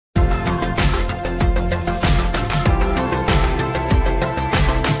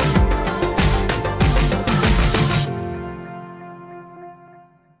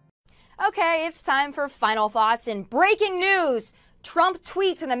Okay, it's time for final thoughts and breaking news. Trump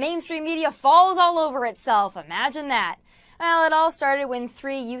tweets and the mainstream media falls all over itself. Imagine that. Well, it all started when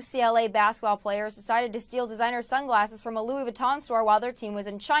 3 UCLA basketball players decided to steal designer sunglasses from a Louis Vuitton store while their team was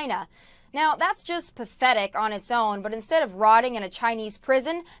in China. Now, that's just pathetic on its own, but instead of rotting in a Chinese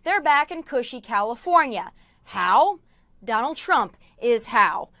prison, they're back in cushy California. How? Donald Trump is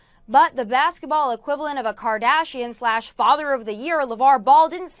how. But the basketball equivalent of a Kardashian/Father of the Year, Lavar Ball,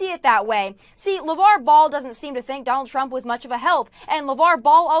 didn't see it that way. See, Lavar Ball doesn't seem to think Donald Trump was much of a help, and Lavar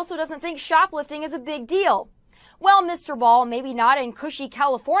Ball also doesn't think shoplifting is a big deal. Well, Mr. Ball, maybe not in cushy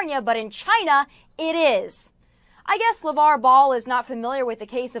California, but in China, it is. I guess Lavar Ball is not familiar with the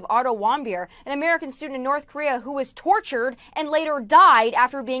case of Otto Warmbier, an American student in North Korea who was tortured and later died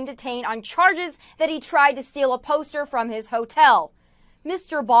after being detained on charges that he tried to steal a poster from his hotel.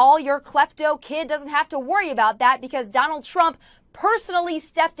 Mr. Ball, your klepto kid doesn't have to worry about that because Donald Trump personally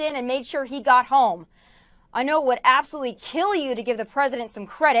stepped in and made sure he got home. I know it would absolutely kill you to give the president some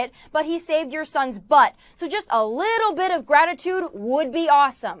credit, but he saved your son's butt, so just a little bit of gratitude would be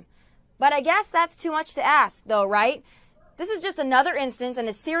awesome. But I guess that's too much to ask, though, right? This is just another instance in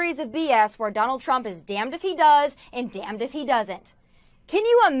a series of BS where Donald Trump is damned if he does and damned if he doesn't. Can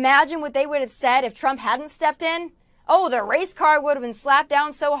you imagine what they would have said if Trump hadn't stepped in? Oh, the race car would have been slapped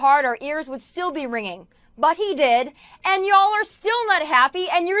down so hard our ears would still be ringing. But he did, and y'all are still not happy,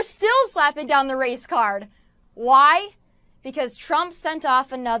 and you're still slapping down the race card. Why? Because Trump sent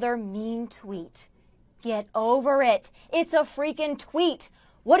off another mean tweet. Get over it. It's a freaking tweet.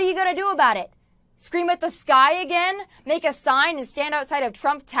 What are you going to do about it? Scream at the sky again? Make a sign and stand outside of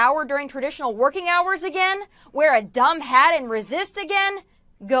Trump Tower during traditional working hours again? Wear a dumb hat and resist again?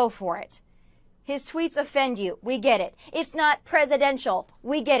 Go for it. His tweets offend you. We get it. It's not presidential.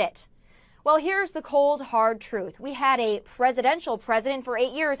 We get it. Well, here's the cold, hard truth. We had a presidential president for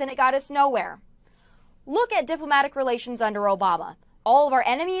 8 years and it got us nowhere. Look at diplomatic relations under Obama. All of our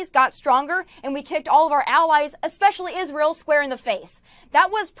enemies got stronger and we kicked all of our allies, especially Israel, square in the face.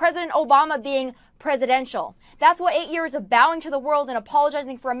 That was President Obama being presidential. That's what 8 years of bowing to the world and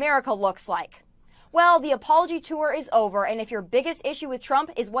apologizing for America looks like. Well, the apology tour is over, and if your biggest issue with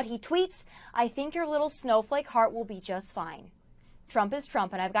Trump is what he tweets, I think your little snowflake heart will be just fine. Trump is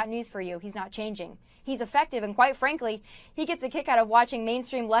Trump, and I've got news for you. He's not changing. He's effective, and quite frankly, he gets a kick out of watching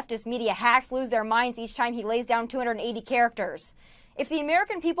mainstream leftist media hacks lose their minds each time he lays down 280 characters. If the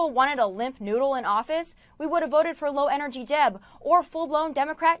American people wanted a limp noodle in office, we would have voted for low-energy Jeb or full-blown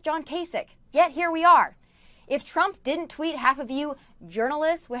Democrat John Kasich. Yet here we are. If Trump didn't tweet, half of you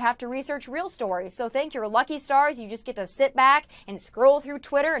journalists would have to research real stories. So thank your lucky stars you just get to sit back and scroll through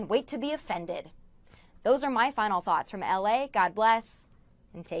Twitter and wait to be offended. Those are my final thoughts from LA. God bless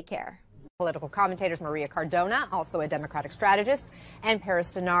and take care. Political commentators Maria Cardona, also a Democratic strategist, and Paris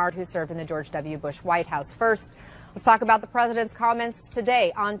Denard, who served in the George W. Bush White House. First, let's talk about the president's comments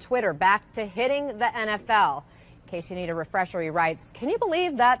today on Twitter, back to hitting the NFL. In case you need a refresher, he writes, "Can you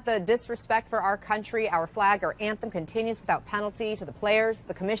believe that the disrespect for our country, our flag, our anthem continues without penalty to the players?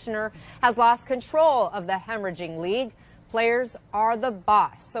 The commissioner has lost control of the hemorrhaging league. Players are the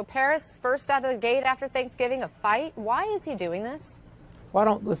boss." So Paris, first out of the gate after Thanksgiving, a fight. Why is he doing this? Well, I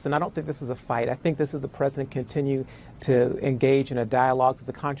don't think this is a fight. I think this is the president continue to engage in a dialogue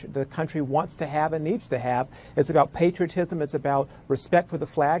that the country wants to have and needs to have. It's about patriotism, it's about respect for the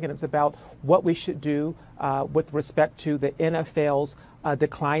flag, and it's about what we should do with respect to the NFL's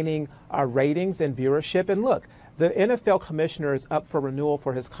declining ratings and viewership. And look, the NFL commissioner is up for renewal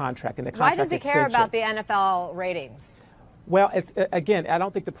for his contract. And the contract Why does he care about the NFL ratings? Well, again, I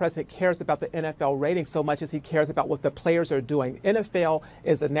don't think the president cares about the NFL ratings so much as he cares about what the players are doing. NFL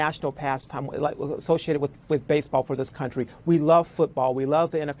is a national pastime associated with baseball for this country. We love football. We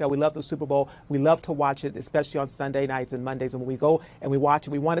love the NFL. We love the Super Bowl. We love to watch it, especially on Sunday nights and Mondays. And when we go and we watch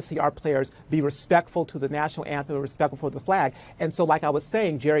it, we want to see our players be respectful to the national anthem and respectful for the flag. And so, like I was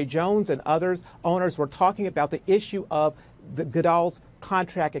saying, Jerry Jones and owners were talking about the issue of the Goodell's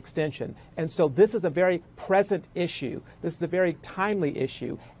contract extension. And so this is a very present issue. This is a very timely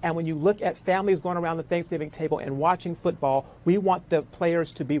issue. And when you look at families going around the Thanksgiving table and watching football, we want the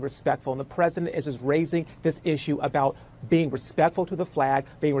players to be respectful. And the president is just raising this issue about being respectful to the flag,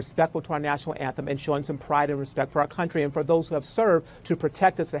 being respectful to our national anthem, and showing some pride and respect for our country and for those who have served to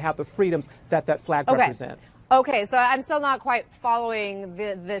protect us, to have the freedoms that that flag represents. Okay, so I'm still not quite following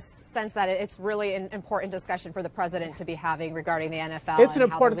this sense that it's really an important discussion for the president to be having regarding the NFL. It's an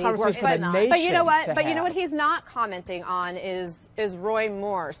important conversation for the nation. But you know what? But you know what he's not commenting on is Roy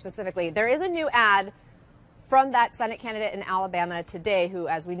Moore specifically. There is a new ad from that Senate candidate in Alabama today, who,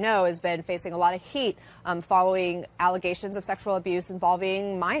 as we know, has been facing a lot of heat following allegations of sexual abuse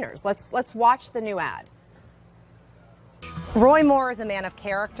involving minors. Let's watch the new ad. Roy Moore is a man of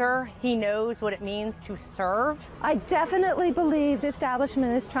character. He knows what it means to serve. I definitely believe the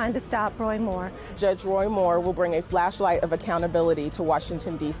establishment is trying to stop Roy Moore. Judge Roy Moore will bring a flashlight of accountability to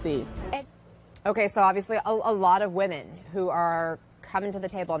Washington, D.C. Okay, so obviously a lot of women who are coming to the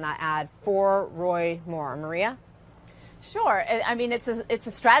table in that ad for Roy Moore. Maria? Sure. I mean, it's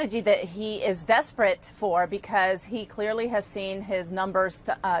a strategy that he is desperate for because he clearly has seen his numbers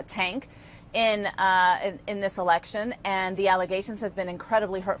tank in this election, and the allegations have been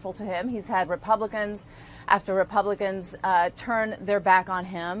incredibly hurtful to him. He's had Republicans after Republicans turn their back on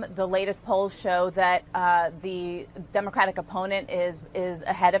him. The latest polls show that the Democratic opponent is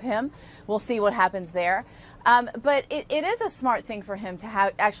ahead of him. We'll see what happens there. But it is a smart thing for him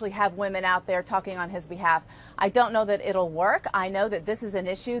to actually have women out there talking on his behalf. I don't know that it'll work. I know that this is an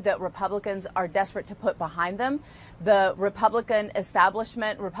issue that Republicans are desperate to put behind them. The Republican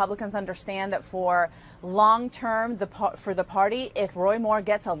establishment, Republicans understand that for long term for the party, if Roy Moore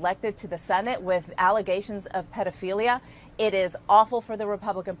gets elected to the Senate with allegations of pedophilia, it is awful for the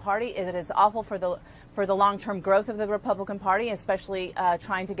Republican Party. It is awful for the long-term growth of the Republican Party, especially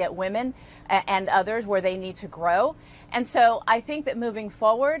trying to get women and others where they need to grow. And so I think that moving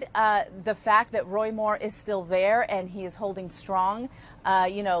forward, the fact that Roy Moore is still there and he is holding strong,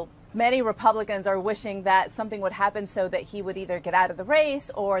 many Republicans are wishing that something would happen so that he would either get out of the race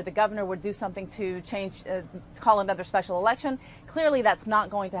or the governor would do something to change, call another special election. Clearly, that's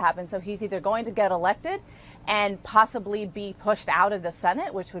not going to happen. So he's either going to get elected and possibly be pushed out of the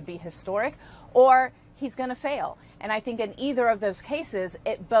Senate, which would be historic, or he's going to fail. And I think in either of those cases,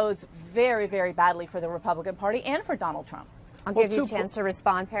 it bodes very, very badly for the Republican Party and for Donald Trump. I'll give you a chance to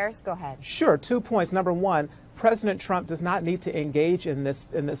respond, Paris. Go ahead. Sure. 2 points. Number one, President Trump does not need to engage in this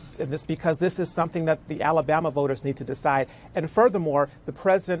because this is something that the Alabama voters need to decide. And furthermore, the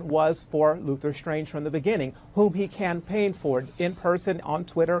president was for Luther Strange from the beginning, whom he campaigned for in person, on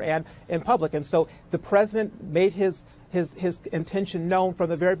Twitter, and in public. And so the president made his intention known from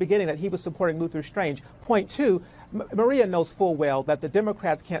the very beginning that he was supporting Luther Strange. Point two, Maria knows full well that the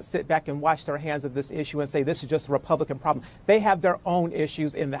Democrats can't sit back and wash their hands of this issue and say this is just a Republican problem. They have their own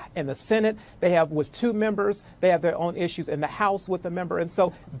issues in the Senate. They have with 2 members. They have their own issues in the House with a member. And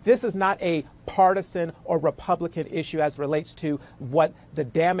so this is not a partisan or Republican issue as relates to what the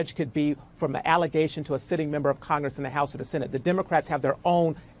damage could be from an allegation to a sitting member of Congress in the House or the Senate. The Democrats have their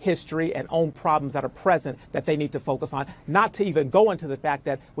own history and own problems that are present that they need to focus on, not to even go into the fact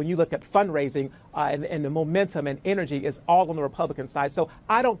that when you look at fundraising and the momentum and energy is all on the Republican side. So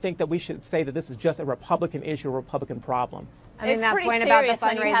I don't think that we should say that this is just a Republican issue, a Republican problem. I mean, that point about the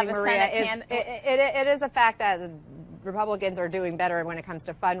fundraising, Maria, it is a fact that Republicans are doing better when it comes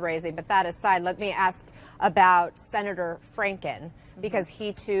to fundraising. But that aside, let me ask about Senator Franken, because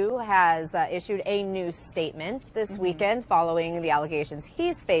he, too, has issued a new statement this weekend following the allegations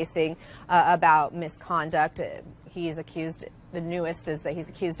he's facing about misconduct. He's accused, the newest is that he's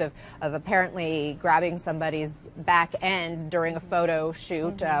accused of apparently grabbing somebody's back end during a photo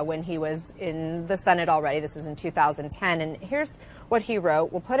shoot when he was in the Senate already. This is in 2010. And here's what he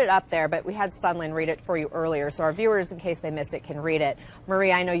wrote. We'll put it up there, but we had Sunlin read it for you earlier, so our viewers, in case they missed it, can read it.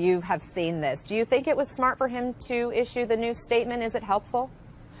 Maria, I know you have seen this. Do you think it was smart for him to issue the new statement? Is it helpful?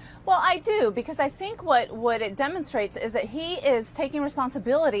 Well, I do, because I think what it demonstrates is that he is taking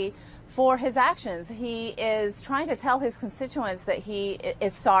responsibility for his actions. He is trying to tell his constituents that he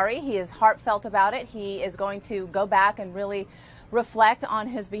is sorry, he is heartfelt about it, he is going to go back and really reflect on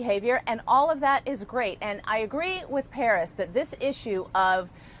his behavior, and all of that is great. And I agree with Paris that this issue of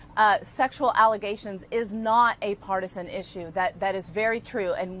sexual allegations is not a partisan issue. That is very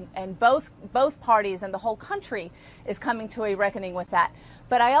true, and both parties and the whole country is coming to a reckoning with that.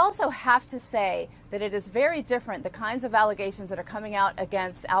 But I also have to say that it is very different, the kinds of allegations that are coming out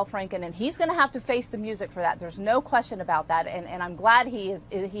against Al Franken, and he's going to have to face the music for that. There's no question about that, and I'm glad he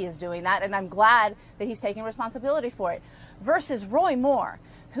is doing that, and I'm glad that he's taking responsibility for it. Versus Roy Moore,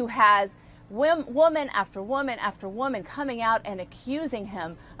 who has woman after woman after woman coming out and accusing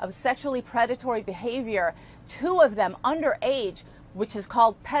him of sexually predatory behavior, 2 of them underage, which is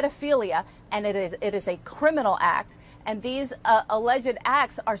called pedophilia, and it is a criminal act. And these alleged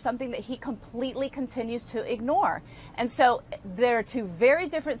acts are something that he completely continues to ignore. And so there are two very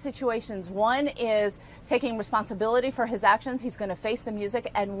different situations. One is taking responsibility for his actions. He's going to face the music.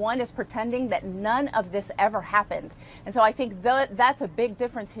 And one is pretending that none of this ever happened. And so I think that's a big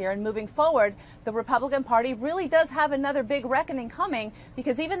difference here. And moving forward, the Republican Party really does have another big reckoning coming,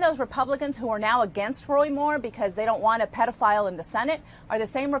 because even those Republicans who are now against Roy Moore because they don't want a pedophile in the Senate are the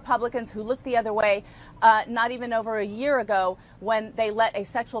same Republicans who looked the other way not even over a year ago when they let a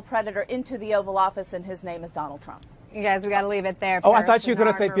sexual predator into the Oval Office, and his name is Donald Trump. You guys, we got to leave it there. Oh, I thought she was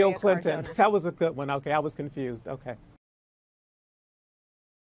going to say Maria Bill Clinton. Cardona. That was a good one. Okay, I was confused. Okay.